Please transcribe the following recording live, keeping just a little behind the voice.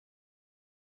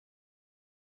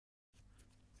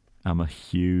I'm a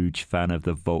huge fan of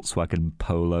the Volkswagen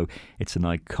Polo. It's an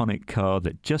iconic car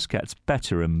that just gets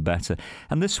better and better.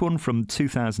 And this one from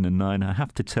 2009, I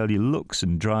have to tell you, looks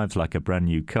and drives like a brand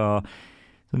new car.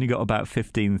 It's only got about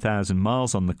 15,000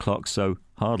 miles on the clock, so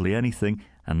hardly anything.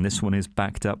 And this one is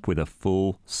backed up with a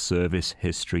full service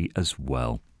history as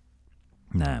well.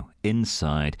 Now,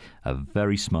 inside, a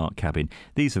very smart cabin.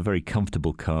 These are very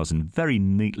comfortable cars and very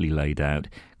neatly laid out.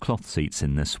 Cloth seats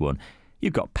in this one.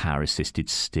 You've got power-assisted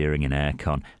steering and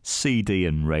aircon, CD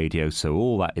and radio, so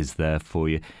all that is there for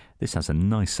you. This has a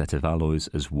nice set of alloys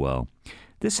as well.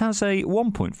 This has a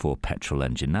 1.4 petrol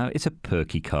engine. Now, it's a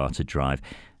perky car to drive.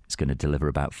 It's going to deliver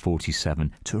about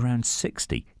 47 to around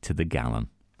 60 to the gallon.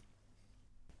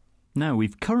 Now,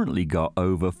 we've currently got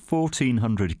over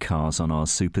 1,400 cars on our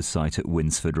super site at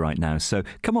Winsford right now, so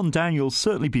come on down, you'll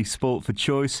certainly be spoilt for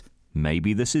choice.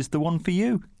 Maybe this is the one for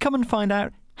you. Come and find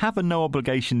out. Have a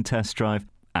no-obligation test drive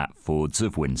at Fords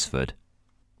of Winsford.